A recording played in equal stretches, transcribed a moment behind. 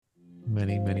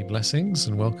many blessings,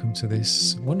 and welcome to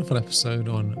this wonderful episode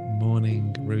on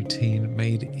morning routine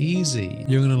made easy.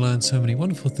 You're going to learn so many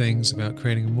wonderful things about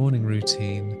creating a morning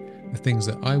routine, the things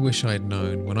that I wish I'd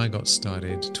known when I got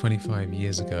started 25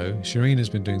 years ago. Shireen has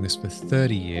been doing this for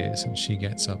 30 years, and she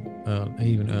gets up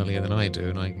even earlier than I do,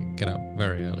 and I get up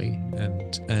very early.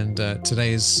 And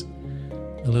today is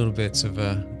a little bit of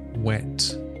a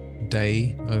wet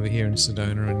day over here in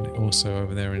Sedona, and also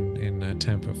over there in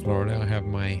Tampa, Florida. I have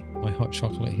my hot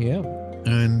chocolate here,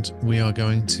 and we are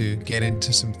going to get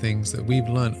into some things that we've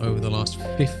learned over the last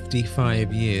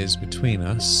 55 years between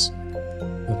us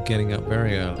of getting up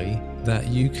very early that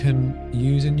you can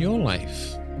use in your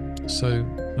life. So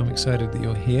I'm excited that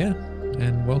you're here,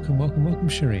 and welcome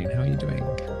Shireen. How are you doing?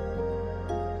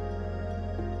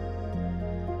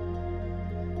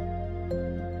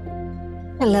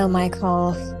 Hello,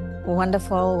 Michael.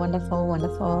 Wonderful.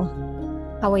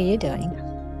 How are you doing?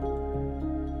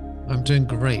 I'm doing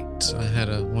great. I had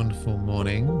a wonderful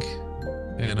morning,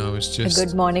 and I was just... A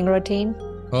good morning routine?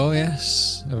 Oh,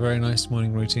 yes. A very nice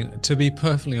morning routine. To be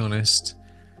perfectly honest,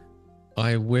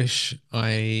 I wish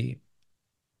I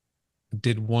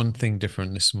did one thing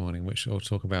different this morning, which I'll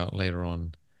talk about later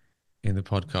on in the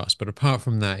podcast. But apart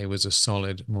from that, it was a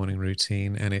solid morning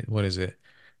routine. And what is it?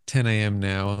 10 a.m.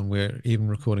 now, and we're even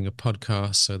recording a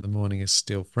podcast, so the morning is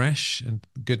still fresh and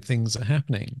good things are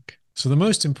happening. So the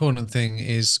most important thing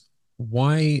is,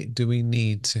 why do we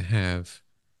need to have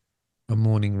a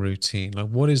morning routine? Like,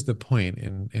 what is the point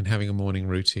in having a morning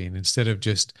routine instead of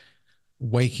just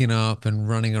waking up and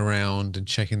running around and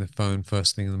checking the phone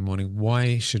first thing in the morning?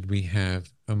 Why should we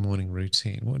have a morning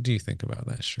routine? What do you think about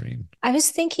that, Shireen? I was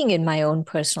thinking in my own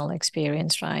personal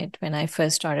experience, right? When I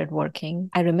first started working,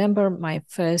 I remember my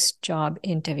first job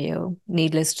interview.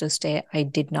 Needless to say, I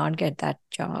did not get that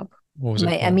job. What was it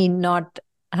for? I mean, not,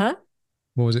 huh?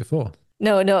 What was it for?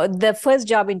 No. The first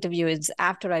job interview is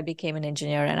after I became an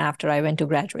engineer and after I went to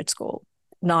graduate school.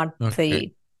 Not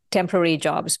the temporary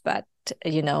jobs, but,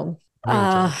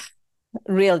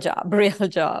 real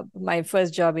job. My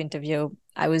first job interview,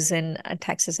 I was in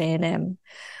Texas A&M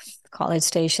College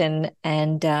Station,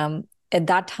 and at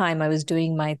that time I was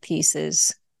doing my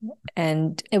thesis,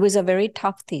 and it was a very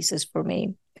tough thesis for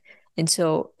me. And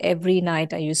so every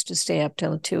night I used to stay up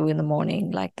till 2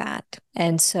 a.m. like that.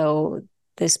 And so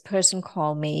this person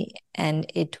called me, and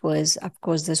it was, of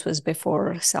course, this was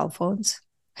before cell phones.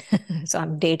 So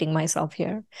I'm dating myself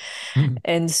here. Mm-hmm.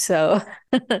 And so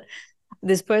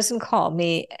this person called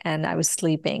me, and I was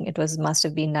sleeping. Must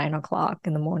have been 9 o'clock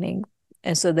in the morning.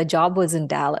 And so the job was in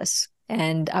Dallas,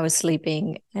 and I was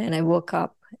sleeping, and I woke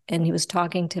up, and he was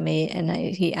talking to me, and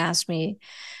he asked me,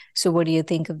 so what do you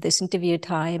think of this interview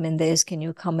time and this? Can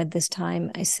you come at this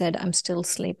time? I said, I'm still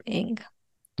sleeping.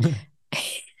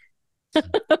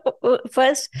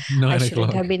 First, 9 I shouldn't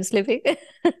o'clock. have been sleeping.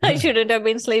 I shouldn't have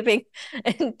been sleeping.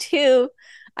 And two,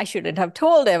 I shouldn't have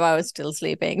told him I was still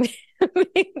sleeping.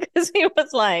 Because he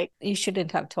was like, you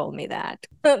shouldn't have told me that.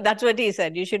 That's what he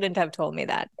said. You shouldn't have told me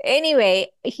that. Anyway,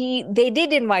 they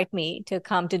did invite me to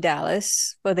come to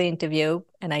Dallas for the interview,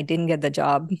 and I didn't get the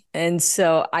job. And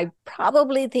so I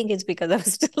probably think it's because I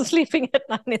was still sleeping at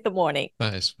 9 a.m.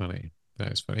 That is funny.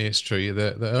 It's true.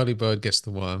 The early bird gets the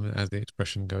worm, as the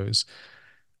expression goes.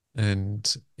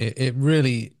 And it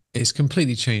really, it's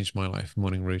completely changed my life,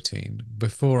 morning routine.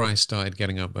 Before I started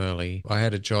getting up early, I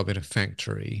had a job in a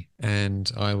factory,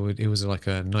 and it was like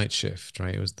a night shift,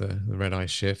 right? It was the red eye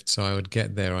shift. So I would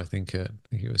get there, I think it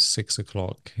was 6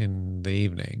 o'clock in the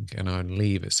evening, and I'd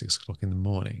leave at 6 o'clock in the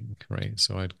morning, right?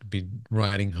 So I'd be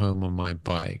riding home on my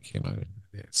bike,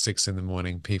 at 6 in the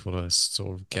morning, people are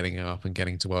sort of getting up and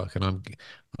getting to work, and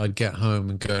I'd get home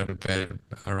and go to bed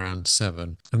around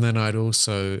 7. And then I'd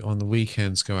also on the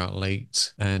weekends go out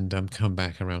late and come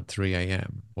back around 3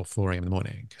 a.m. or 4 a.m. in the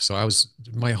morning. So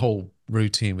my whole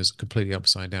routine was completely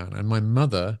upside down. And my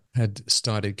mother had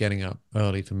started getting up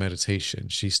early for meditation.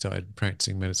 She started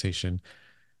practicing meditation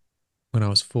when I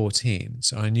was 14.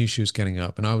 So I knew she was getting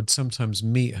up, and I would sometimes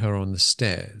meet her on the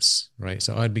stairs, right?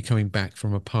 So I'd be coming back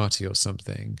from a party or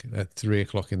something at 3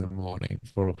 o'clock in the morning,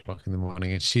 4 o'clock in the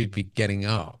morning, and she'd be getting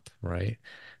up, right?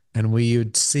 And we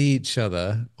would see each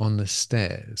other on the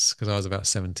stairs because I was about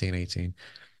 17, 18.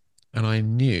 And I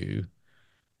knew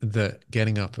that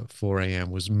getting up at 4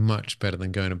 a.m. was much better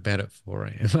than going to bed at 4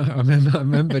 a.m. I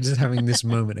remember just having this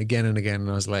moment again and again, and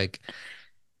I was like,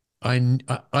 I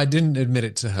didn't admit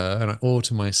it to her or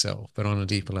to myself, but on a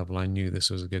deeper level, I knew this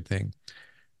was a good thing.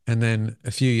 And then a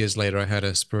few years later, I had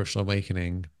a spiritual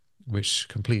awakening, which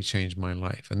completely changed my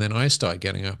life. And then I started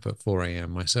getting up at 4 a.m.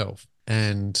 myself.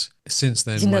 And since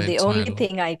then, the only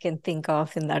thing I can think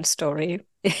of in that story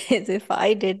is if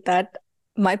I did that,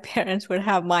 my parents would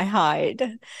have my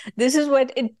hide. This is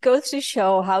what it goes to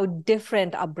show how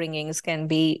different upbringings can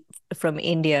be from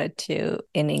India to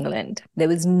in England. There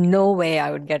was no way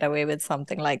I would get away with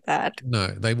something like that. No,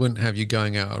 they wouldn't have you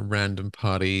going out at random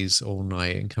parties all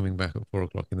night and coming back at 4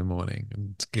 o'clock in the morning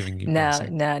and giving you No,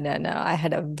 blessings. no, no, no. I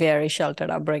had a very sheltered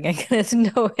upbringing. There's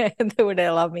no way they would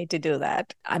allow me to do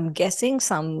that. I'm guessing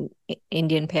some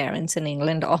Indian parents in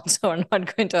England also are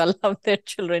not going to allow their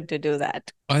children to do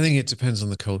that. I think it depends on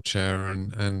the culture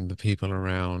and the people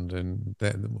around and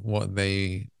what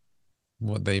they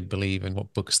believe and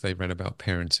what books they read about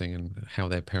parenting and how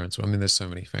their parents were. I mean, there's so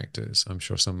many factors. I'm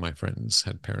sure some of my friends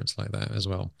had parents like that as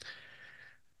well.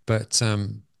 But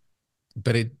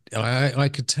I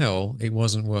could tell it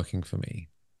wasn't working for me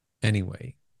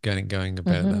anyway. Going to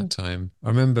bed at that Mhm. time. I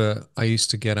remember I used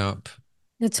to get up,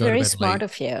 It's go to very bed smart late.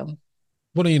 of you.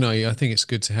 Well, I think it's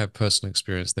good to have personal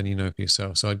experience, then you know for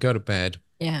yourself. So I'd go to bed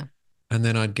Yeah. and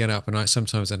then I'd get up and I'd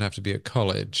have to be at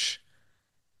college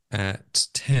at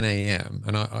 10 a.m.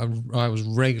 and I was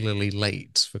regularly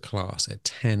late for class at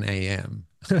 10 a.m.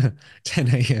 10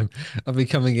 a.m. I'd be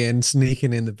coming in,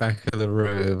 sneaking in the back of the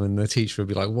room, and the teacher would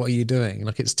be like, "What are you doing?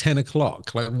 Like it's 10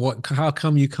 o'clock. Like what? How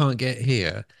come you can't get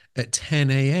here at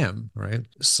 10 a.m.?" Right?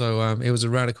 So it was a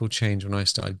radical change when I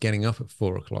started getting up at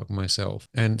 4 o'clock myself,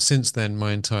 and since then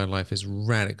my entire life is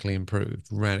radically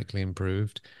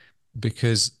improved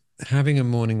because having a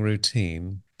morning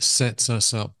routine sets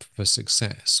us up for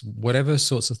success. Whatever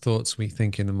sorts of thoughts we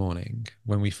think in the morning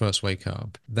when we first wake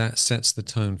up, that sets the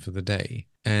tone for the day.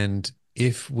 And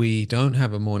if we don't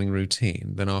have a morning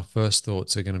routine, then our first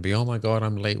thoughts are going to be, oh my God,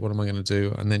 I'm late. What am I going to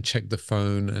do? And then check the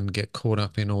phone and get caught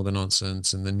up in all the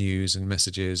nonsense and the news and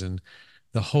messages. And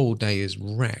the whole day is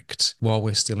wrecked while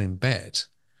we're still in bed.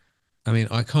 I mean,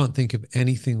 I can't think of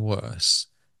anything worse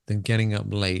than getting up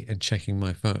late and checking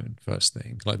my phone first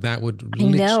thing. Like that would I know,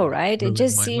 literally right? It ruin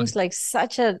just my seems life. like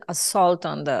such an assault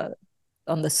on the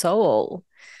soul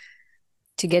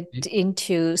to get It-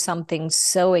 into something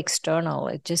so external.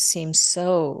 It just seems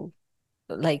so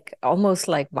like almost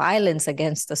like violence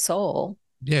against the soul.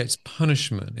 yeah, it's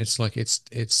punishment. It's like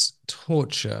it's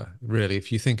torture, really,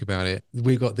 if you think about it.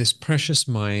 We've got this precious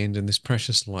mind and this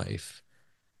precious life,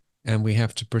 and we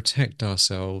have to protect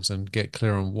ourselves and get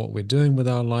clear on what we're doing with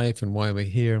our life and why we're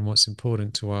here and what's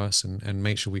important to us and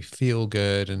make sure we feel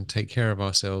good and take care of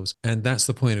ourselves. And that's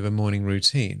the point of a morning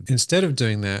routine. Instead of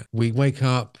doing that, we wake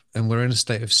up and we're in a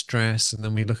state of stress and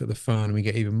then we look at the phone and we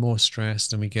get even more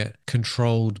stressed and we get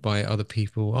controlled by other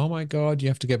people. Oh my God, you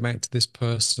have to get back to this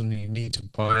person, you need to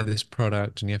buy this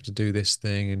product and you have to do this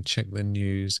thing and check the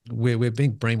news. We're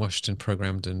being brainwashed and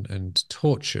programmed and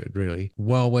tortured really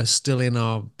while we're still in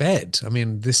our bed. I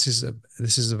mean, this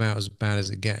is about as bad as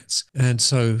it gets. And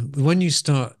so when you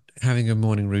start having a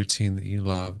morning routine that you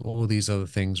love, all these other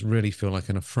things really feel like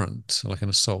an affront, like an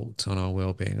assault on our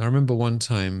well-being. I remember one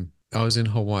time I was in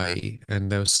Hawaii and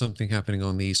there was something happening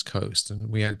on the East Coast, and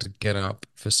we had to get up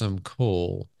for some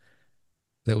call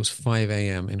that was 5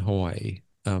 a.m. in Hawaii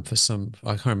for some,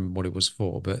 I can't remember what it was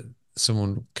for, but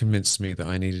someone convinced me that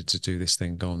I needed to do this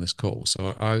thing, go on this call.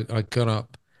 So I got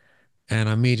up and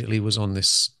I immediately was on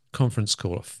this conference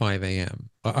call at 5 a.m.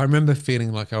 I remember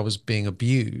feeling like I was being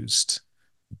abused,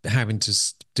 having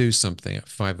to do something at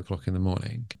 5 o'clock in the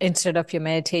morning. Instead of your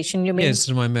meditation, you Yeah, mean?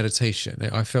 instead of my meditation,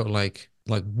 I felt like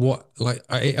what like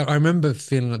I remember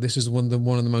feeling like this is one of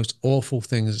the most awful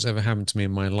things that's ever happened to me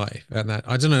in my life. And that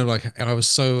I don't know, like I was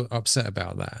so upset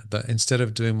about that instead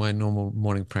of doing my normal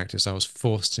morning practice, I was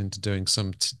forced into doing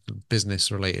some business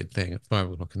related thing at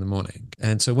 5 o'clock in the morning.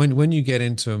 And so when you get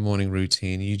into a morning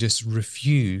routine, you just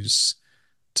refuse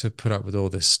to put up with all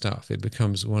this stuff. It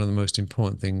becomes one of the most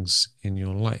important things in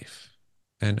your life.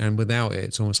 And without it,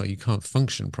 it's almost like you can't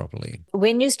function properly.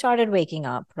 When you started waking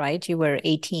up, right? You were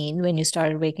 18 when you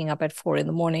started waking up at 4 in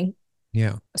the morning.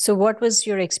 Yeah. So, what was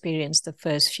your experience the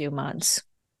first few months?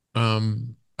 I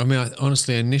mean,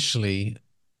 honestly, initially,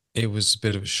 it was a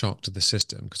bit of a shock to the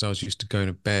system because I was used to going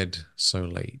to bed so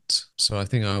late. So I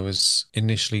think I was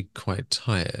initially quite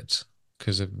tired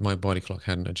because of my body clock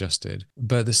hadn't adjusted.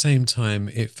 But at the same time,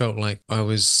 it felt like I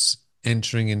was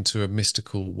entering into a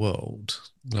mystical world,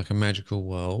 like a magical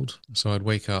world. So I'd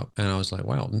wake up and I was like,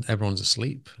 wow, everyone's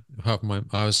asleep. Apart from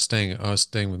I was staying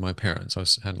with my parents.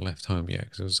 Hadn't left home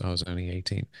yet because I was only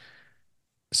 18.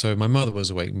 So my mother was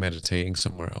awake meditating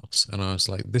somewhere else. And I was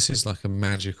like, this is like a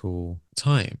magical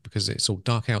time because it's all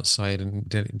dark outside and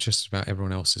just about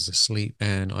everyone else is asleep.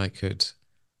 And I could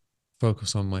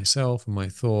focus on myself and my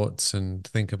thoughts and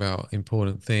think about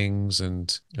important things.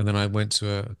 And then I went to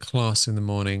a class in the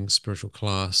morning, spiritual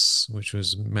class, which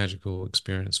was a magical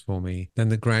experience for me. Then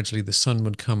gradually the sun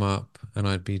would come up and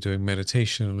I'd be doing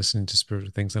meditation and listening to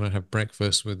spiritual things. And I'd have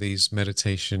breakfast with these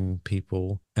meditation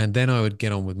people. And then I would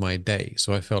get on with my day.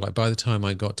 So I felt like by the time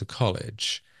I got to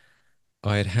college,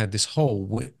 I had had this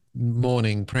whole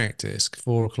morning practice,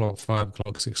 4 o'clock, 5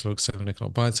 o'clock, 6 o'clock, 7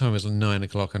 o'clock. By the time it was 9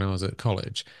 o'clock and I was at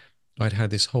college, I'd had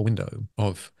this whole window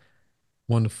of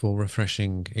wonderful,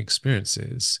 refreshing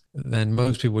experiences. Then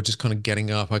most people were just kind of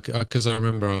getting up. Because I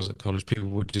remember I was at college, people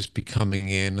would just be coming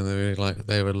in and they were like,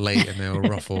 they were late and they were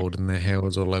ruffled and their hair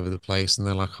was all over the place. And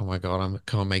they're like, oh my God, I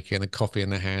can't make it. And a coffee in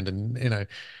their hand. And,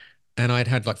 and I'd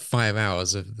had like 5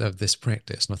 hours of this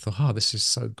practice. And I thought, oh, this is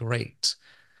so great.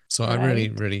 So I really,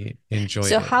 Right. really enjoyed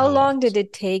So it how a long lot. did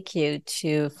it take you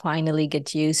to finally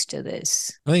get used to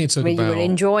this, I think it took where you were about,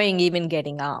 enjoying even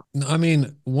getting up? I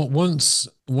mean, once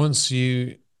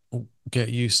you get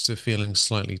used to feeling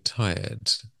slightly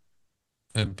tired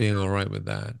and being all right with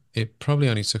that, it probably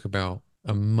only took about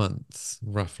a month,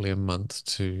 roughly a month,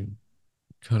 to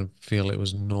kind of feel it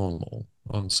was normal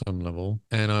on some level.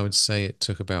 And I would say it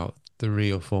took about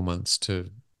 3 or 4 months to,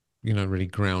 really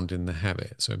ground in the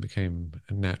habit. So it became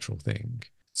a natural thing.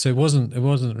 So it wasn't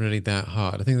really that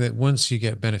hard. I think that once you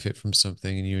get benefit from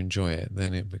something and you enjoy it,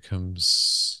 then it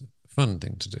becomes a fun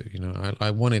thing to do.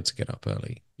 I wanted to get up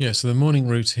early. Yeah, so the morning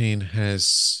routine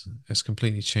has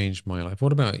completely changed my life.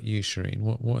 What about you, Shireen?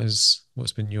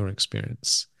 What's been your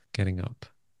experience getting up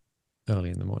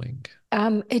early in the morning?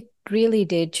 It really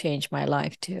did change my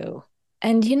life too.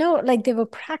 And like there were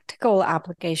practical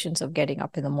applications of getting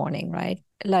up in the morning, right?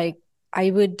 Like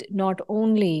I would not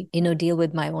only, deal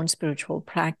with my own spiritual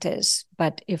practice,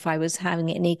 but if I was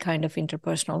having any kind of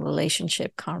interpersonal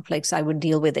relationship conflicts, I would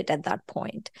deal with it at that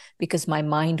point because my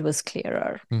mind was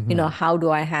clearer. Hmm. How do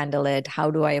I handle it?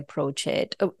 How do I approach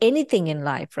it? Anything in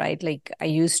life, right? Like I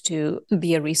used to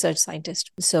be a research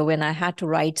scientist. So when I had to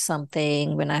write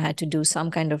something, when I had to do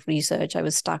some kind of research, I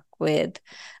was stuck with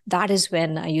that is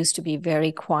when I used to be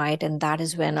very quiet. And that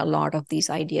is when a lot of these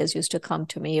ideas used to come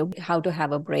to me, how to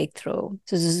have a breakthrough.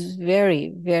 So this is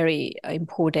very, very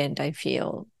important, I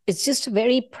feel. It's just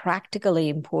very practically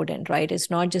important, right?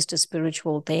 It's not just a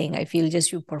spiritual thing. I feel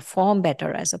just you perform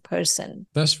better as a person.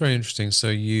 That's very interesting. So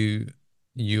you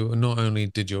not only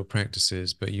did your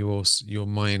practices, but your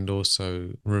mind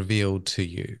also revealed to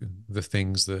you the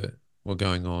things that were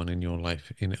going on in your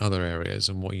life in other areas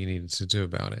and what you needed to do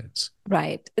about it.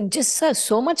 Right. Just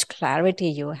so much clarity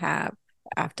you have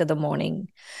after the morning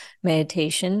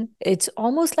meditation. It's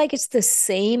almost like it's the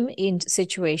same in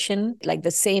situation, like the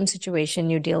same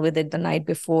situation you deal with it the night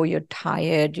before. You're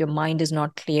tired, your mind is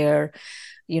not clear,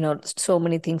 so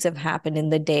many things have happened in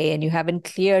the day and you haven't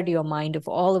cleared your mind of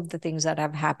all of the things that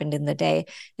have happened in the day.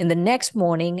 In the next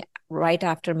morning, right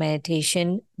after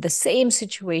meditation, the same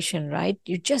situation, right?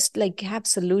 You just like have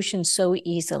solutions so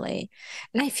easily.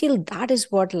 And I feel that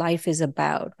is what life is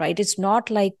about, right? It's not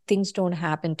like things don't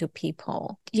happen to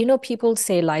people. People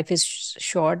say life is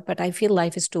short, but I feel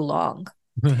life is too long.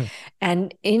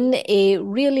 And in a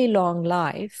really long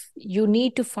life, you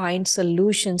need to find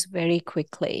solutions very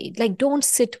quickly. Like, don't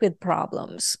sit with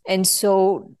problems. And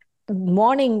so,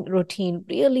 morning routine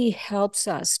really helps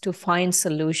us to find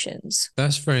solutions.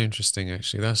 That's very interesting,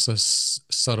 actually. That's a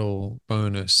subtle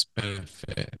bonus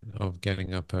benefit of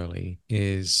getting up early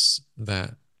is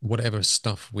that whatever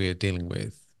stuff we're dealing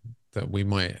with that we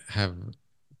might have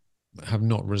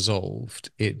not resolved,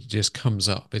 it just comes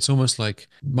up. It's almost like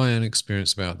my own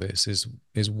experience about this is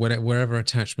wherever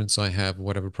attachments I have,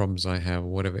 whatever problems I have,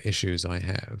 whatever issues I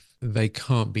have, they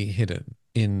can't be hidden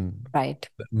in Right.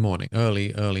 the morning,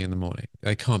 early in the morning.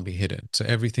 They can't be hidden. So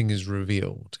everything is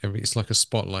revealed. It's like a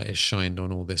spotlight is shined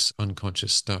on all this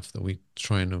unconscious stuff that we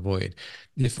try and avoid.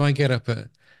 If I get up at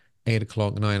 8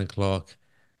 o'clock, 9 o'clock,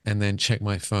 and then check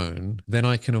my phone, then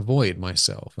I can avoid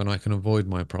myself and I can avoid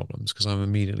my problems because I'm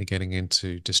immediately getting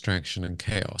into distraction and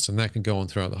chaos. And that can go on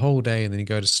throughout the whole day. And then you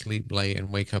go to sleep late and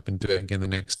wake up and do it again the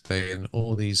next day. And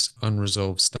all these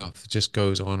unresolved stuff just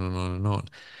goes on and on and on.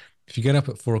 If you get up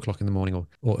at 4 o'clock in the morning or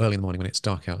early in the morning when it's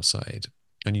dark outside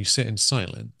and you sit in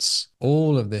silence,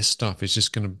 all of this stuff is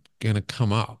just gonna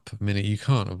come up. I mean, you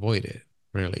can't avoid it,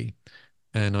 really.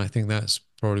 And I think that's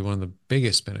probably one of the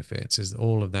biggest benefits is that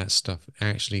all of that stuff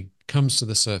actually comes to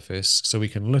the surface so we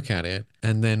can look at it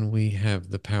and then we have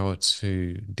the power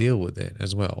to deal with it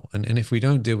as well. And if we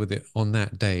don't deal with it on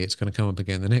that day, it's going to come up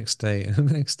again the next day and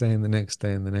the next day and the next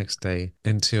day and the next day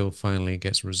until finally it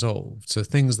gets resolved. So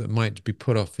things that might be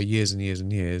put off for years and years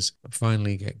and years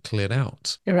finally get cleared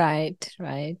out. Right.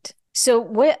 Right. So,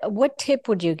 what tip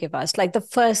would you give us? Like the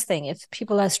first thing, if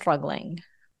people are struggling,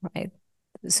 right?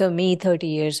 So, me 30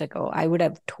 years ago, I would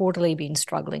have totally been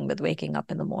struggling with waking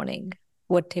up in the morning.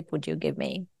 What tip would you give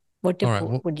me? What All tip right.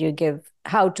 Well, would you give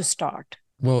how to start?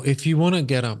 well, if you want to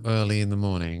get up early in the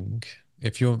morning,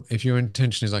 if your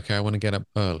intention is okay, I want to get up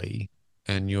early,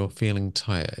 and you're feeling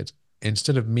tired,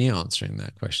 instead of me answering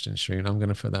that question, Shireen, I'm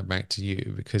going to put that back to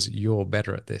you because you're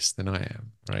better at this than I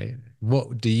am, right?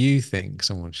 What do you think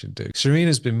someone should do? Shireen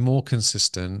has been more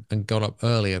consistent and got up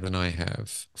earlier than I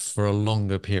have for a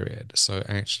longer period. So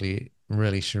actually,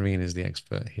 really, Shireen is the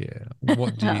expert here.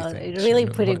 What do you think, Really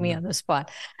Shireen? putting me on the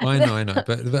spot. I know,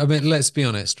 but I mean, let's be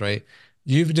honest, right?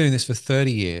 You've been doing this for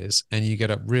 30 years and you get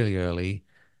up really early.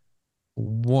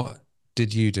 What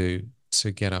did you do to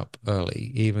get up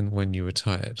early, even when you were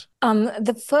tired?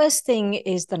 The first thing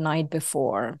is the night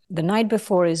before. The night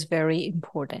before is very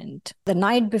important. The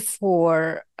night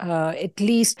before, at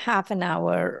least half an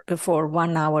hour before,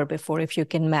 1 hour before, if you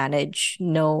can manage,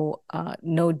 no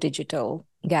digital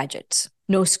gadgets,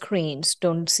 no screens.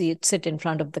 Don't sit in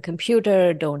front of the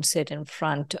computer. Don't sit in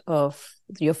front of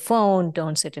your phone.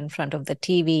 Don't sit in front of the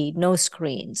TV. No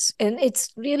screens. And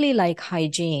it's really like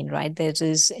hygiene, right? There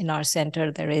is in our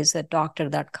center, there is a doctor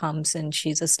that comes and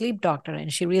she's a sleep doctor,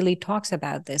 and she really talks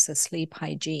about this as sleep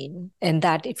hygiene. And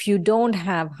that if you don't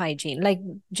have hygiene, like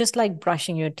just like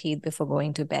brushing your teeth before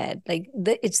going to bed,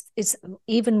 it's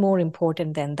even more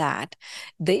important than that.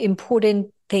 The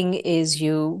important thing is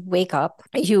you wake up,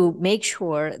 you make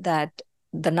sure that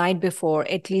the night before,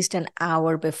 at least an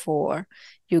hour before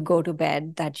you go to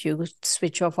bed, that you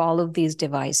switch off all of these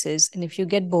devices. And if you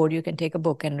get bored, you can take a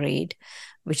book and read,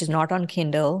 which is not on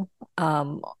Kindle,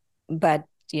 but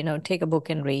take a book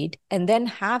and read. And then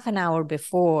half an hour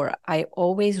before, I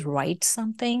always write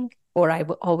something, or I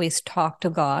will always talk to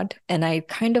God, and I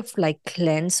kind of like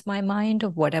cleanse my mind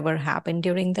of whatever happened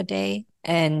during the day.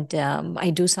 And I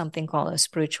do something called a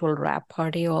spiritual wrap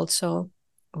party also,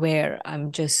 where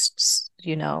I'm just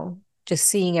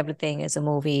seeing everything as a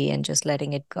movie and just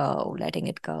letting it go, letting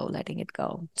it go, letting it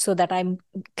go, so that I'm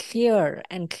clear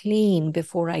and clean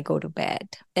before I go to bed.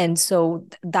 And so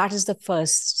that is the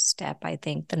first step, I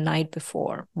think, the night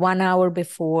before. 1 hour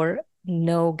before,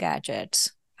 no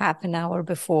gadgets. Half an hour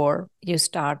before you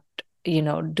start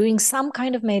doing some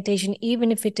kind of meditation,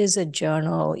 even if it is a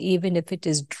journal, even if it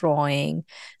is drawing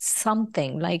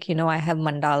something like, I have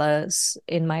mandalas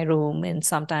in my room, and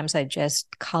sometimes I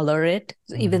just color it.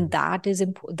 Even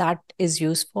Mhm. that is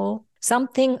useful.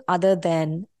 Something other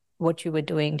than what you were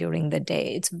doing during the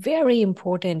day. It's very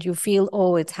important. You feel,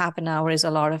 oh, it's half an hour is a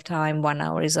lot of time, 1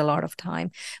 hour is a lot of time.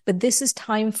 But this is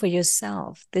time for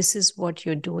yourself. This is what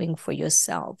you're doing for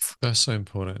yourself. That's so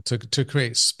important to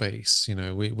create space.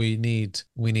 We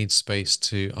need space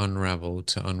to unravel,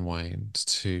 to unwind,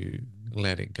 to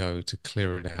let it go, to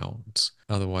clear it out.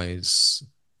 Otherwise,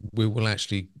 we will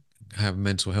actually have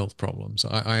mental health problems.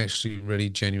 I actually really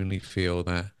genuinely feel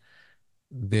that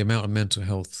the amount of mental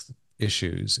health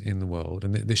issues in the world,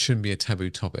 and this shouldn't be a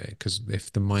taboo topic, because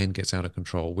if the mind gets out of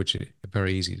control, which is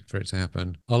very easy for it to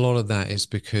happen, a lot of that is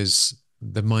because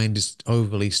the mind is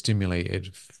overly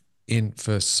stimulated in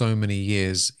for so many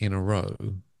years in a row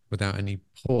without any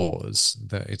pause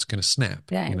that it's going to snap,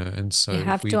 Yeah, and so you if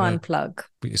have we to don't unplug.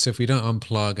 so if we don't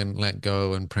unplug and let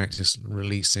go and practice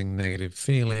releasing negative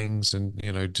feelings and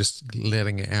just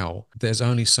letting it out, there's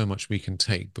only so much we can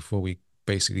take before we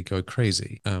basically go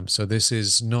crazy. So this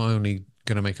is not only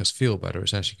going to make us feel better,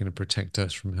 it's actually going to protect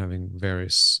us from having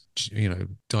various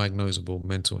diagnosable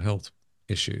mental health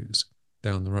issues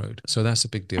down the road. So that's a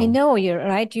big I deal. know you're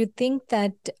right. You think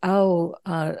that,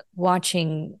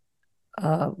 watching,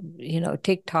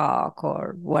 TikTok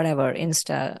or whatever,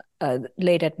 Insta,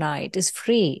 late at night is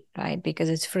free, right? Because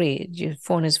it's free. Your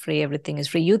phone is free. Everything is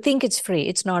free. You think it's free.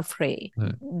 It's not free.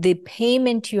 Uh, The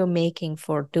payment you're making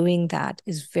for doing that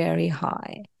is very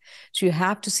high. So you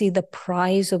have to see the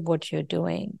price of what you're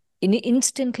doing.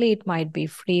 Instantly, it might be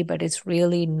free, but it's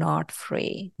really not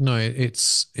free. No,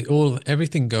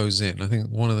 everything goes in. I think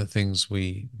one of the things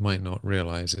we might not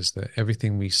realize is that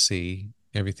everything we see,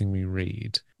 everything we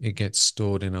read, it gets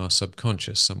stored in our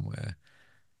subconscious somewhere.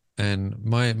 And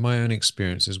my own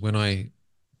experience is when I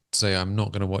say I'm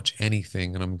not going to watch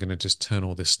anything and I'm going to just turn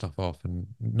all this stuff off, and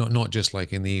not just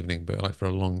like in the evening, but like for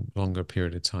a longer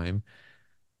period of time,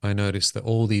 I noticed that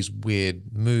all these weird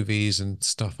movies and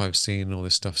stuff I've seen, all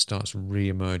this stuff starts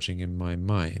re-emerging in my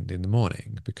mind in the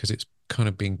morning because it's kind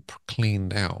of being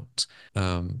cleaned out.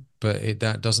 But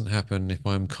that doesn't happen if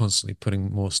I'm constantly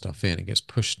putting more stuff in. It gets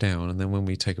pushed down, and then when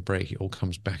we take a break, it all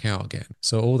comes back out again.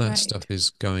 So all that stuff Right. is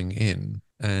going in,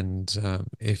 and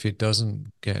if it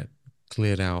doesn't get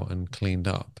cleared out and cleaned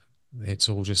up, it's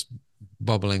all just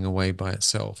bubbling away by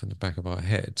itself in the back of our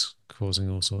heads, causing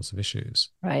all sorts of issues.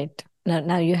 Right.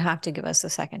 Now you have to give us a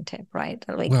second tip, right?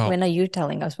 Like, Well, when are you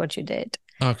telling us what you did?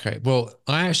 Okay. Well,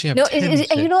 I actually have No, 10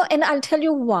 tips. and I'll tell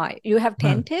you why. You have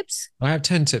 10 No, tips? I have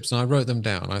 10 tips and I wrote them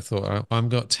down. I thought I've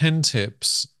got 10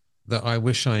 tips that I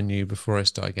wish I knew before I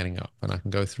start getting up, and I can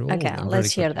go through all of Okay, them really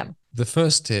let's hear quickly. them. The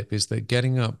first tip is that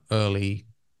getting up early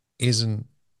isn't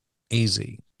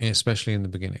easy, especially in the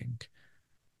beginning.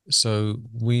 So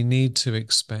we need to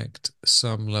expect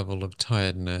some level of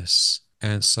tiredness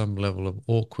and some level of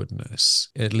awkwardness,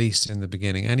 at least in the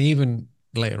beginning and even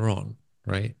later on,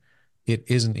 right? It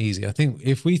isn't easy. I think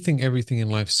if we think everything in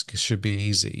life should be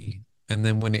easy, and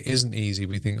then when it isn't easy,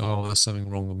 we think, oh, there's something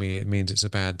wrong with me, it means it's a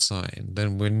bad sign,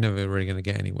 then we're never really going to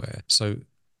get anywhere. So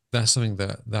that's something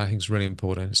that I think is really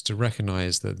important, is to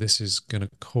recognize that this is going to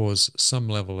cause some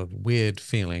level of weird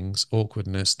feelings,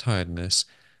 awkwardness, tiredness,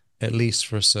 at least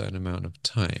for a certain amount of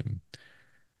time.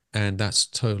 And that's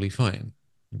totally fine.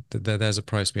 There's a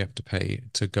price we have to pay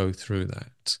to go through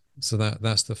that. So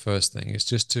that's the first thing. It's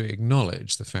just to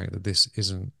acknowledge the fact that this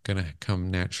isn't going to come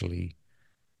naturally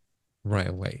right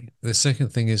away. The second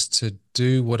thing is to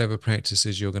do whatever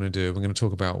practices you're going to do. We're going to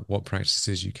talk about what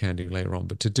practices you can do later on,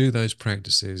 but to do those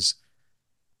practices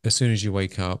as soon as you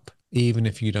wake up, even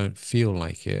if you don't feel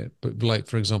like it. But like,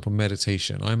 for example,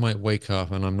 meditation, I might wake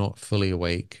up and I'm not fully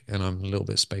awake and I'm a little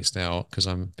bit spaced out because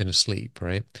I'm been asleep,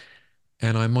 right?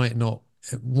 And I might not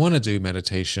want to do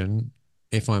meditation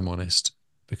if I'm honest,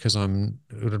 because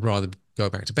would rather go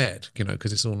back to bed,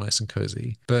 because it's all nice and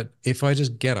cozy. But if I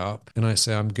just get up and I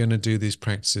say I'm going to do these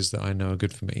practices that I know are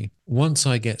good for me, once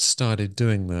I get started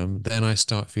doing them, then I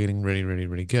start feeling really, really,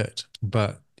 really good.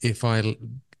 But if I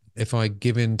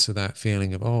give in to that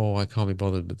feeling of, oh, I can't be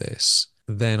bothered with this,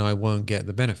 then I won't get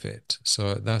the benefit.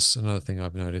 So that's another thing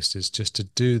I've noticed, is just to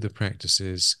do the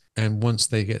practices. And once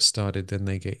they get started, then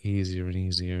they get easier and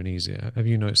easier and easier. Have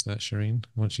you noticed that, Shireen?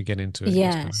 Once you get into it, it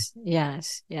gets better. Yes,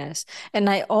 yes, yes. And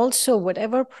I also,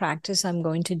 whatever practice I'm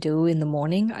going to do in the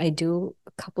morning, I do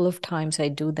a couple of times, I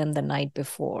do them the night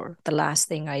before, the last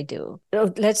thing I do.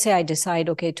 Let's say I decide,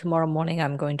 okay, tomorrow morning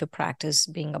I'm going to practice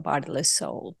being a bodiless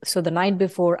soul. So the night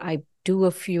before, I do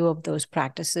a few of those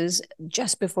practices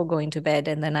just before going to bed,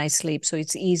 and then I sleep. So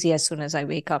it's easy as soon as I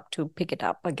wake up to pick it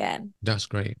up again. That's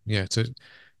great. Yeah,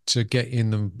 to get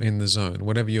in the zone,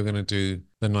 whatever you're going to do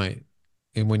the night,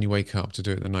 and when you wake up, to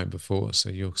do it the night before, so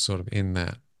you're sort of in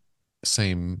that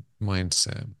same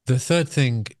mindset. The third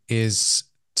thing is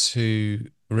to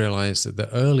realize that the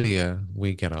earlier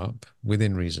we get up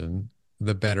within reason,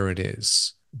 the better it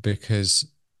is, because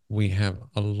we have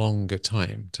a longer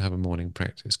time to have a morning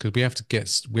practice, because we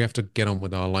have to get on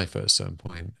with our life at a certain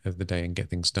point of the day and get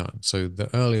things done. So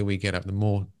the earlier we get up, the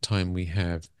more time we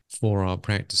have for our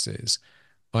practices.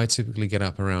 I typically get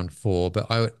up around 4, but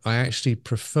I actually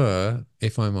prefer,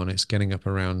 if I'm honest, getting up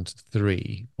around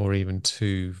 3 or even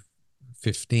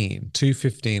 2:15.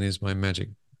 2:15 is my magic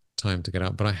time to get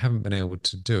up, but I haven't been able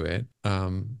to do it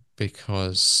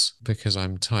because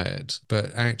I'm tired.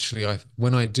 But actually, I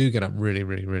when I do get up really,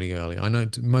 really, really early, I know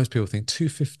most people think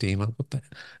 2:15, like what the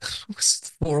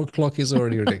 4 o'clock is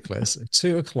already ridiculous.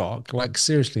 2 o'clock, like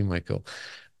seriously, Michael.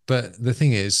 But the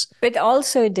thing is, But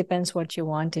also, it depends what you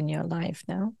want in your life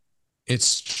now.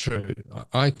 it's true.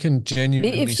 I can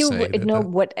genuinely If you say that know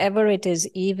whatever it is,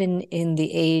 even in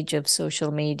the age of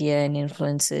social media and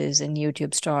influencers and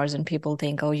YouTube stars, and people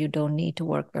think, oh, you don't need to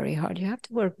work very hard. You have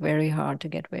to work very hard to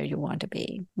get where you want to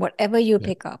be. Whatever you yeah.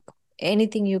 pick up,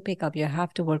 anything you pick up, you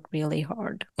have to work really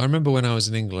hard. I remember when I was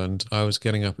in England, I was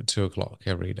getting up at 2 o'clock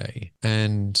every day,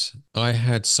 and I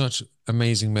had such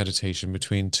amazing meditation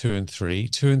between 2 and 3.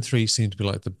 2 and 3 seemed to be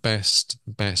like the best,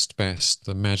 best, best,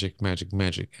 the magic, magic,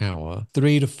 magic hour.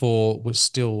 3 to 4 was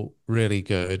still really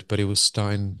good, but it was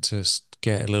starting to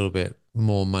get a little bit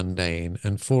more mundane.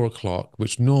 And 4 o'clock,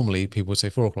 which normally people would say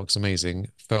 4 o'clock's amazing,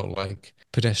 felt like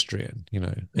pedestrian.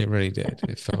 It really did.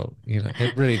 It felt,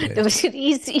 it really There did. was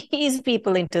ease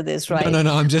people into this, No, right? no,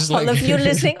 no. I'm just All like, of you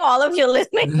listening, all of you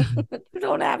listening, you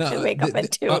don't have to no, wake up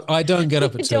at two. I don't get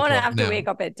up at You two don't o'clock have to now. wake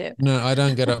up at two. No, I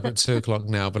don't get up at 2 o'clock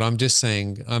now, but I'm just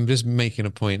saying, I'm just making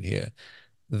a point here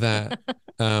that,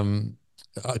 um,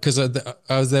 because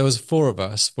there was four of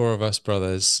us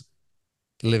brothers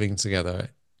living together,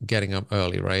 getting up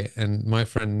early, right? And my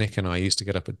friend Nick and I used to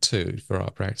get up at 2 for our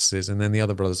practices, and then the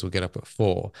other brothers would get up at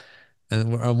 4.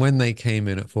 And when they came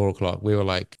in at 4 o'clock, we were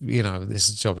like, this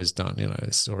job is done,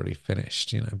 it's already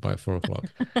finished, by 4 o'clock.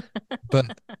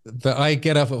 But I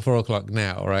get up at 4 o'clock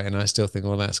now, right? And I still think,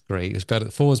 well, that's great. It's better.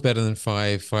 4 is better than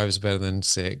 5. 5 is better than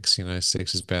 6.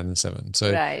 6 is better than 7.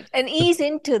 So Right. And but ease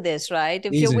into this, right?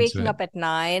 If ease you're into waking it. up at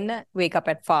 9, wake up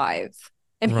at 5.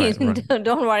 I Right, mean, right.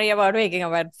 don't worry about waking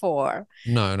up at 4.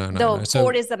 No, no, no, Though no. 4 So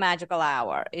is the magical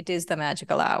hour. It is the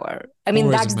magical hour. I mean,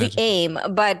 4 is a that's the magical. aim,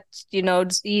 but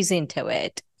just ease into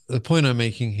it. The point I'm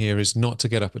making here is not to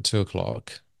get up at 2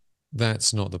 o'clock.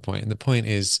 That's not the point. And the point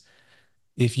is,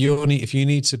 if you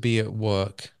need to be at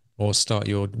work or start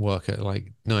your work at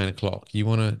like 9 o'clock, you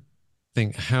want to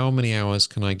think, how many hours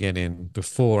can I get in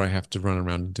before I have to run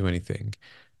around and do anything?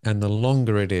 And the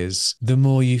longer it is, the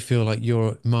more you feel like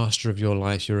you're master of your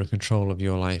life, you're in control of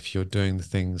your life, you're doing the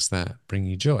things that bring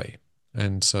you joy.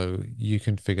 And so you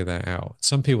can figure that out.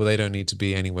 Some people, they don't need to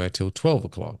be anywhere till 12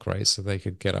 o'clock, right? So they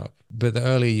could get up. But the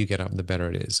earlier you get up, the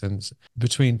better it is. And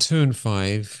between 2 and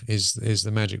 5 is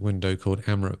the magic window called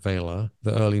Amrit Vela,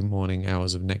 the early morning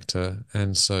hours of nectar.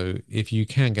 And so if you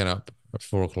can get up at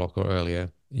 4 o'clock or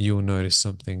earlier, you'll notice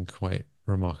something quite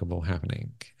remarkable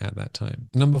happening at that time.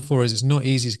 Number 4 is, it's not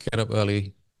easy to get up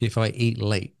early if I eat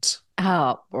late,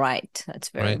 Oh, right. That's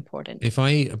very right? important. If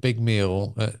I eat a big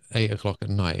meal at 8 o'clock at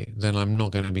night, then I'm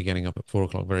not going to be getting up at 4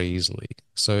 o'clock very easily.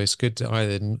 So it's good to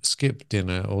either skip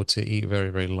dinner or to eat a very,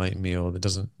 very light meal that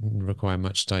doesn't require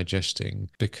much digesting,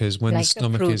 because when the Like a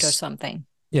stomach fruit or is, something.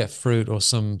 yeah, fruit or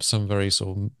some very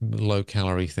sort of low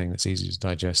calorie thing that's easy to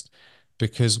digest.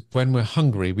 Because when we're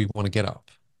hungry, we want to get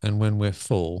up. And when we're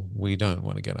full, we don't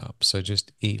want to get up. So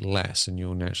just eat less and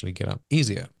you'll naturally get up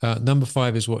easier. Number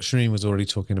 5 is what Shireen was already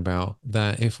talking about,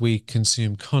 that if we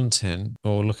consume content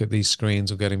or look at these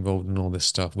screens or get involved in all this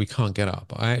stuff, we can't get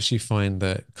up. I actually find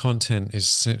that content is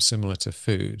similar to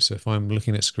food. So if I'm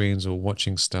looking at screens or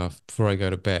watching stuff before I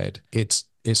go to bed, it's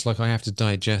like I have to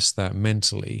digest that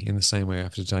mentally in the same way I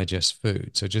have to digest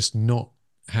food. So just not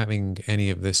having any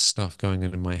of this stuff going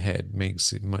on in my head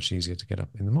makes it much easier to get up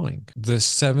in the morning. The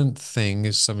 7th thing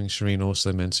is something Shireen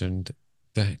also mentioned: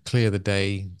 clear the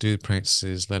day, do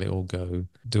practices, let it all go,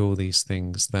 do all these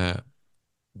things that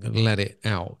let it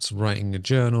out, writing a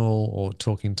journal or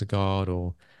talking to God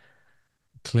or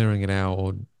clearing it out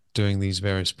or doing these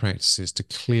various practices to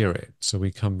clear it so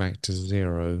we come back to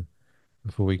zero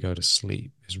before we go to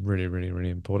sleep is really, really, really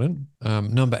important.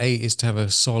 Number 8 is to have a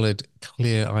solid,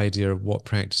 clear idea of what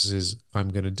practices I'm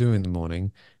going to do in the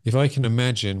morning. If I can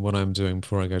imagine what I'm doing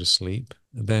before I go to sleep,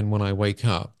 then when I wake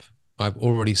up, I've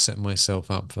already set myself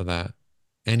up for that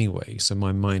anyway. So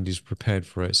my mind is prepared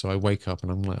for it. So I wake up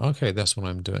and I'm like, okay, that's what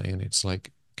I'm doing. And it's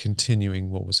like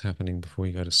continuing what was happening before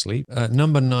you go to sleep.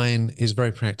 Number 9 is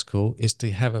very practical, is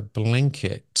to have a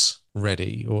blanket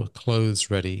ready or clothes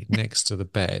ready next to the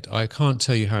bed. I can't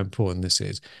tell you how important this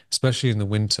is, especially in the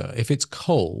winter. If it's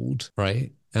cold,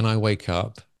 right, and I wake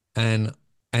up and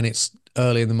it's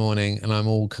early in the morning and I'm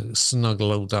all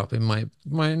snuggled up in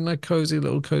my cozy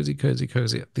little cozy.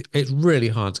 It's really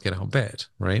hard to get out of bed,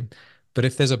 right? But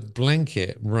if there's a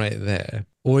blanket right there,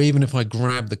 or even if I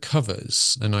grab the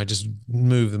covers and I just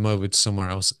move them over to somewhere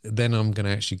else, then I'm going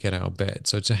to actually get out of bed.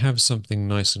 So to have something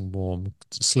nice and warm,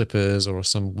 slippers or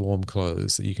some warm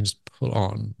clothes that you can just put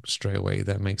on straight away,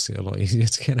 that makes it a lot easier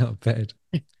to get out of bed.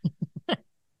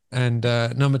 And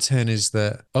number 10 is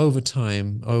that over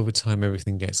time,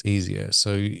 everything gets easier.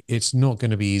 So it's not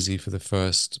going to be easy for the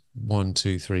first 1,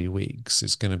 2, 3 weeks.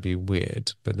 It's going to be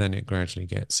weird, but then it gradually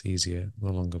gets easier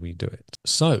the longer we do it.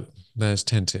 So there's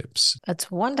 10 tips. That's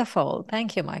wonderful.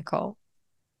 Thank you, Michael.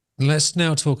 Let's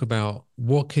now talk about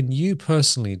what can you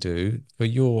personally do for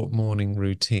your morning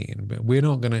routine. But we're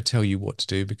not going to tell you what to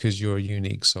do because you're a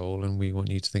unique soul and we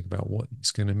want you to think about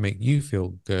what's going to make you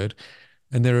feel good.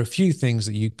 And there are a few things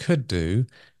that you could do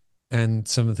and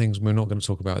some of the things we're not going to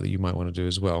talk about that you might want to do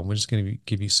as well. And we're just going to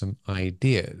give you some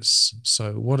ideas.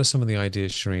 So what are some of the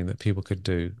ideas, Shireen, that people could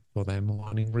do for their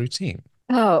morning routine?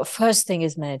 Oh, first thing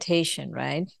is meditation,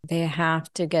 right? They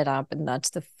have to get up, and that's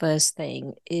the first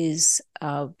thing is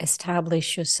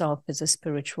establish yourself as a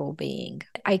spiritual being.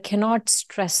 I cannot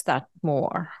stress that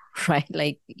more, right?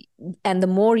 Like, and the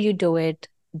more you do it,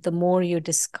 the more you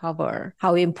discover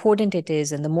how important it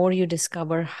is, and the more you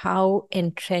discover how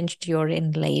entrenched you're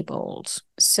in labels.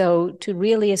 So, to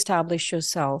really establish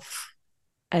yourself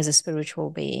as a spiritual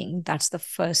being, that's the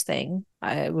first thing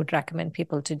I would recommend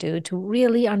people to do, to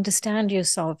really understand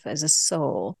yourself as a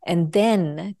soul and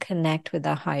then connect with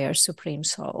the higher supreme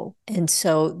soul. And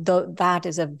so that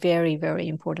is a very, very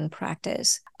important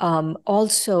practice.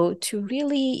 Also, to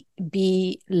really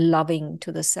be loving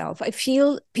to the self. I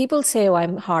feel people say, oh,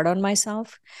 I'm hard on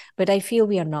myself, but I feel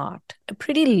we are not.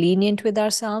 Pretty lenient with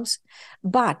ourselves,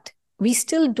 but We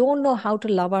still don't know how to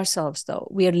love ourselves, though.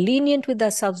 We are lenient with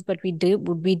ourselves, but we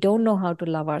don't know how to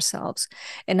love ourselves.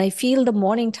 And I feel the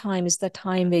morning time is the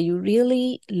time where you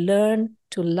really learn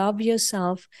to love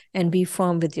yourself and be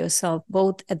firm with yourself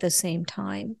both at the same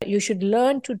time. You should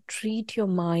learn to treat your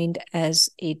mind as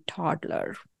a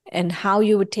toddler, and how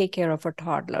you would take care of a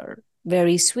toddler.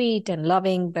 Very sweet and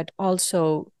loving, but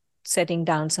also setting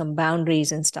down some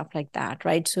boundaries and stuff like that,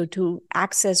 right? So to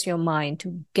access your mind,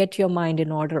 to get your mind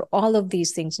in order, all of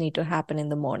these things need to happen in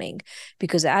the morning,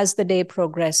 because as the day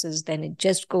progresses, then it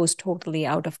just goes totally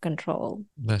out of control.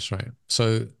 That's right.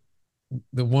 So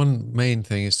the one main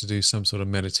thing is to do some sort of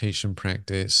meditation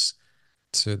practice.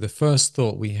 So the first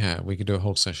thought we have, we could do a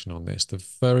whole session on this. The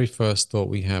very first thought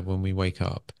we have when we wake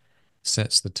up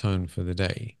sets the tone for the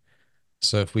day.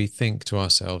 So if we think to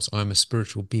ourselves, I'm a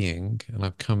spiritual being and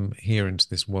I've come here into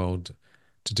this world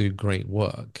to do great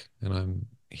work and I'm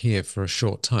here for a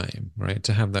short time, right?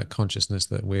 To have that consciousness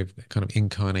that we've kind of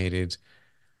incarnated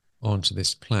onto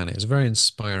this planet is a very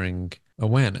inspiring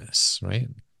awareness, right?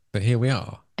 That here we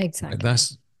are. Right? Exactly.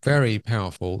 That's very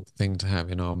powerful thing to have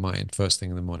in our mind first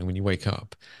thing in the morning when you wake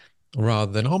up,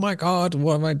 rather than, oh my God,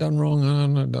 what have I done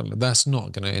wrong? That's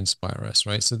not going to inspire us,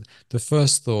 right? So the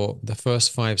first thought, the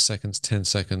first 5 seconds, 10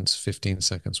 seconds, 15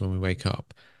 seconds when we wake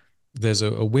up, there's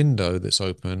a window that's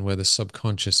open where the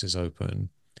subconscious is open.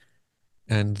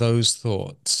 And those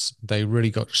thoughts, they really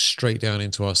got straight down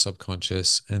into our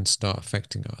subconscious and start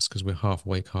affecting us because we're half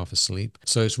awake, half asleep.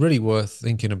 So it's really worth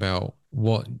thinking about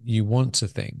what you want to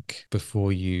think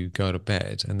before you go to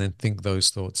bed, and then think those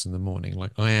thoughts in the morning.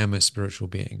 Like, I am a spiritual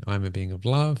being. I'm a being of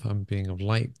love. I'm a being of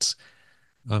light.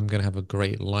 I'm going to have a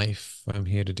great life. I'm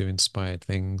here to do inspired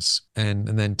things, and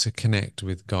then to connect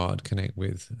with God, connect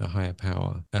with a higher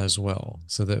power as well,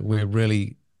 so that we're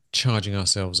really charging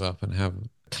ourselves up and have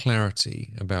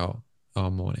clarity about our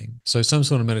morning. So some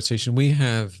sort of meditation. We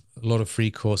have a lot of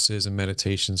free courses and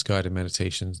meditations, guided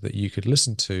meditations that you could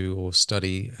listen to or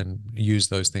study and use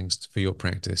those things for your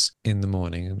practice in the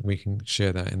morning. And we can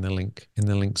share that in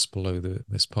the links below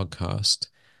this podcast.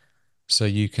 So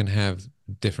you can have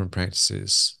different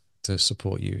practices to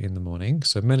support you in the morning.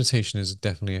 So meditation is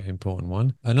definitely an important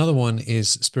one. Another one is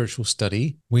spiritual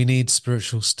study. We need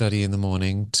spiritual study in the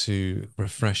morning to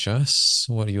refresh us.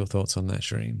 What are your thoughts on that,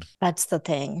 Shireen? That's the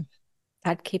thing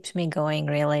that keeps me going,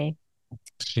 really.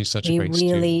 She's such a We great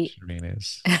student. really, Shireen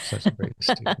is such a great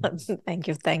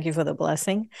student. thank you for the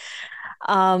blessing.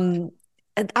 Um,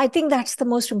 and I think that's the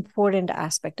most important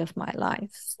aspect of my life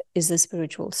is the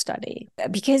spiritual study,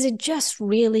 because it just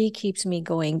really keeps me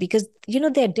going. Because, there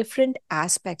are different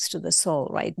aspects to the soul,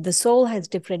 right? The soul has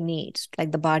different needs,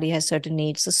 like the body has certain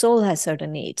needs, the soul has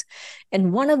certain needs.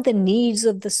 And one of the needs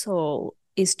of the soul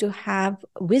is to have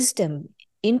wisdom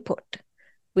input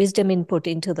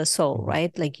into the soul, Mhm.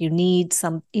 right? Like you need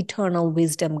some eternal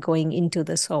wisdom going into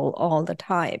the soul all the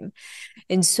time.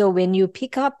 And so when you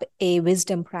pick up a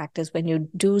wisdom practice, when you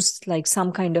do like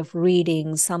some kind of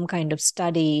reading, some kind of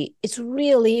study, it's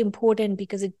really important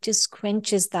because it just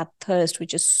quenches that thirst,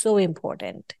 which is so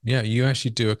important. Yeah, you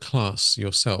actually do a class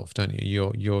yourself, don't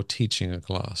you? You're teaching a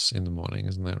class in the morning,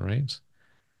 isn't that right?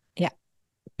 Yeah.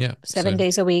 Yeah. So 7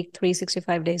 days a week,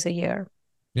 365 days a year.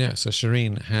 yeah, so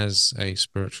Shireen has a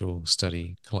spiritual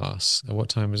study class. At what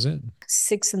time is it?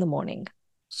 6 in the morning.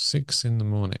 6 in the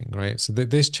morning, right? So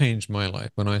this changed my life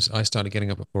when I started getting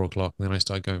up at 4 o'clock, and then I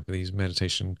started going for these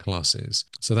meditation classes.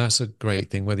 So that's a great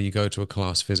thing, whether you go to a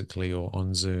class physically or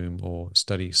on Zoom or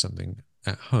study something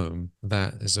at home,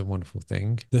 that is a wonderful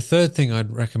thing. The third thing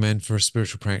I'd recommend for a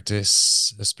spiritual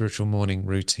practice, a spiritual morning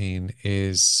routine,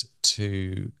 is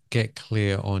to get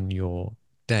clear on your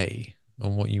day,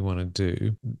 on what you want to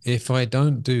do. If I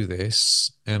don't do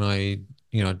this and I,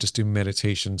 just do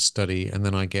meditation study and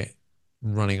then I get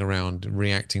running around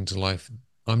reacting to life,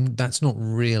 that's not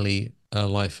really a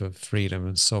life of freedom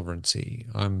and sovereignty.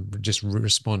 I'm just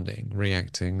responding,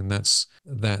 reacting, and that's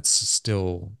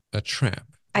still a trap.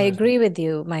 I agree with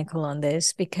you, Michael, on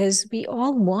this, because we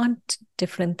all want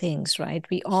different things, right?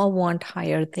 We all want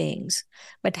higher things.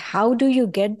 But how do you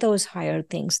get those higher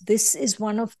things? This is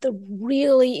one of the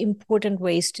really important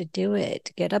ways to do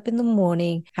it. Get up in the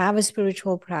morning, have a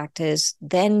spiritual practice,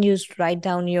 then you write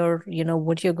down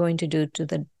what you're going to do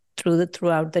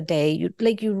throughout the day.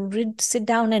 You sit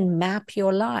down and map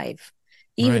your life,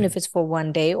 even Right. if it's for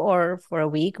one day or for a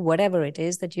week, whatever it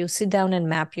is, that you sit down and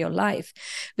map your life.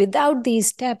 Without these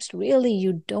steps, really,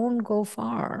 you don't go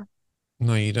far.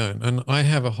 No, you don't. And I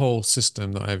have a whole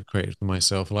system that I've created for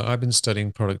myself. Like, I've been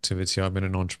studying productivity. I've been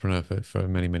an entrepreneur for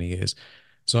many, many years.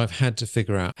 So I've had to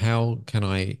figure out, how can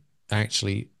I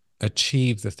actually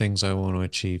achieve the things I want to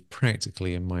achieve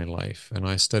practically in my life. And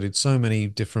I studied so many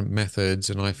different methods,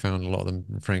 and I found a lot of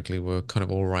them, frankly, were kind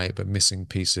of all right, but missing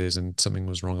pieces, and something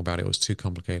was wrong about it. It was too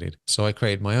complicated. So I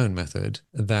created my own method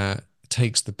that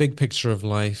takes the big picture of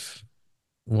life.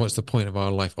 What's the point of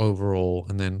our life overall?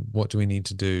 And then what do we need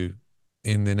to do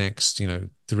in the next,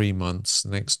 3 months, the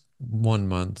next 1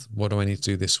 month? What do I need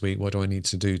to do this week? What do I need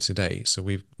to do today? So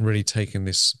we've really taken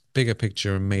this bigger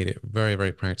picture and made it very,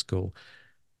 very practical.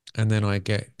 And then I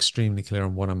get extremely clear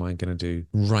on what am I going to do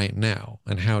right now,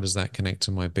 and how does that connect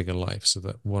to my bigger life, so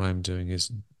that what I'm doing is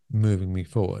moving me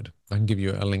forward. I can give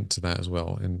you a link to that as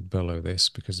well in below this,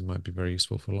 because it might be very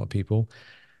useful for a lot of people.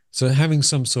 So having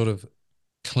some sort of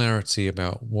clarity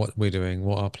about what we're doing,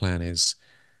 what our plan is,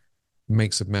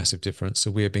 makes a massive difference.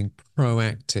 So we are being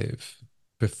proactive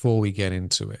before we get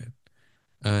into it.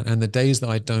 And the days that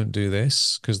I don't do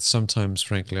this, because sometimes,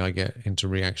 frankly, I get into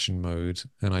reaction mode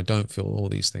and I don't fill all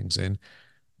these things in,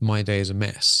 my day is a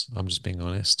mess. I'm just being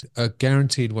honest. A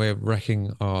guaranteed way of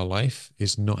wrecking our life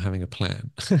is not having a plan.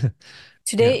 Yeah.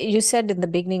 Today, you said in the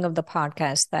beginning of the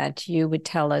podcast that you would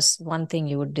tell us one thing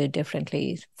you would do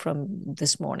differently from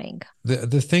this morning.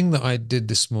 The thing that I did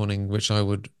this morning,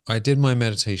 I did my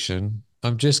meditation.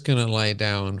 I'm just gonna lie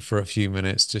down for a few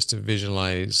minutes just to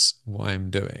visualize what I'm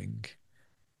doing.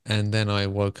 And then I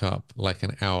woke up like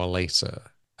an hour later,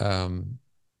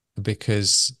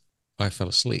 because I fell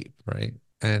asleep, right?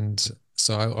 And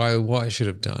so what I should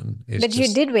have done is But you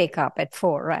just, did wake up at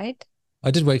 4, right? I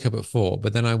did wake up at 4,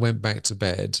 but then I went back to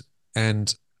bed,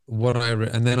 and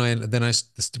then I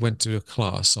went to a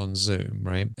class on Zoom,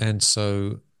 right? And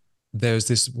so there's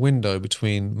this window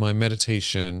between my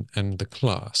meditation and the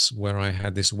class where I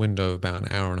had this window of about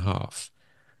an hour and a half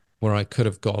where I could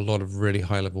have got a lot of really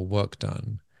high level work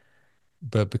done.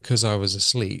 But because I was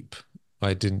asleep,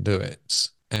 I didn't do it.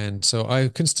 And so I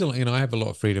can still, I have a lot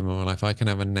of freedom in my life. I can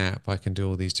have a nap. I can do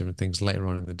all these different things later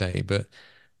on in the day. But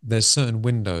there's certain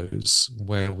windows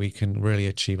where we can really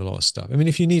achieve a lot of stuff. I mean,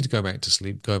 if you need to go back to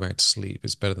sleep, go back to sleep.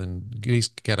 It's better than at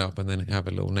least get up and then have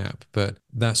a little nap. But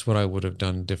that's what I would have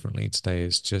done differently today,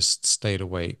 is just stayed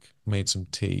awake, made some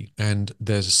tea. And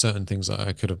there's certain things that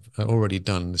I could have already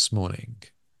done this morning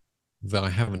that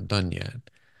I haven't done yet,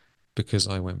 because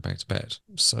I went back to bed.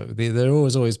 So there are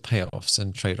always payoffs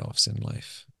and trade-offs in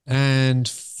life. And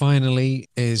finally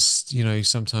is,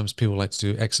 sometimes people like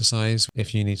to do exercise.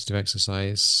 If you need to do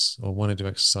exercise or want to do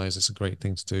exercise, it's a great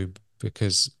thing to do,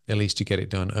 because at least you get it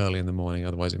done early in the morning.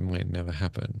 Otherwise, it might never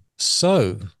happen.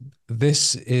 So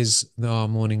this is our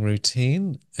morning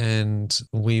routine, and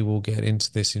we will get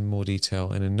into this in more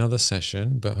detail in another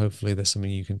session, but hopefully there's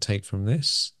something you can take from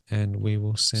this, and we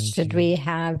will send you. Should we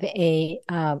have a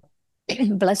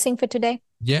blessing for today?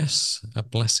 Yes, a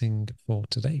blessing for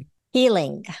today.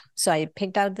 Healing. So I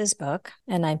picked out this book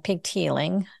and I picked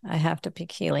healing. I have to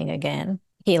pick healing again.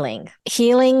 Healing.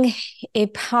 Healing, a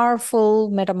powerful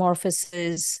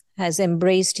metamorphosis, has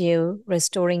embraced you,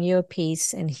 restoring your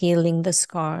peace and healing the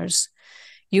scars.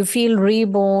 You feel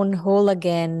reborn, whole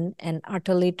again, and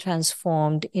utterly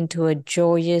transformed into a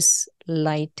joyous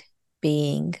light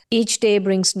being. Each day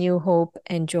brings new hope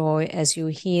and joy as you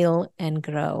heal and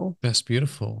grow. That's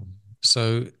beautiful.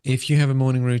 So if you have a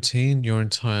morning routine, your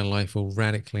entire life will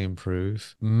radically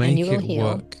improve. Make it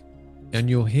work, and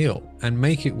you'll heal, and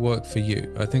make it work for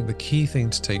you. I think the key thing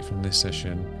to take from this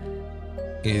session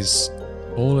is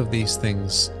all of these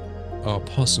things are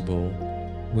possible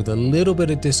with a little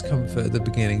bit of discomfort at the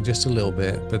beginning, just a little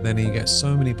bit, but then you get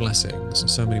so many blessings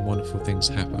and so many wonderful things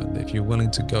happen. If you're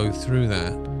willing to go through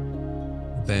that,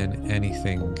 then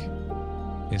anything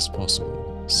is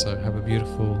possible. So have a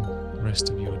beautiful rest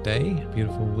of your day,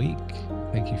 beautiful week.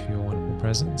 Thank you for your wonderful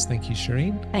presence. Thank you,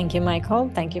 Shireen. Thank you,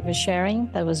 Michael. Thank you for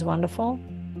sharing. That was wonderful.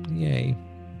 Yay.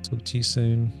 Talk to you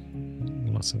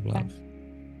soon. Lots of love.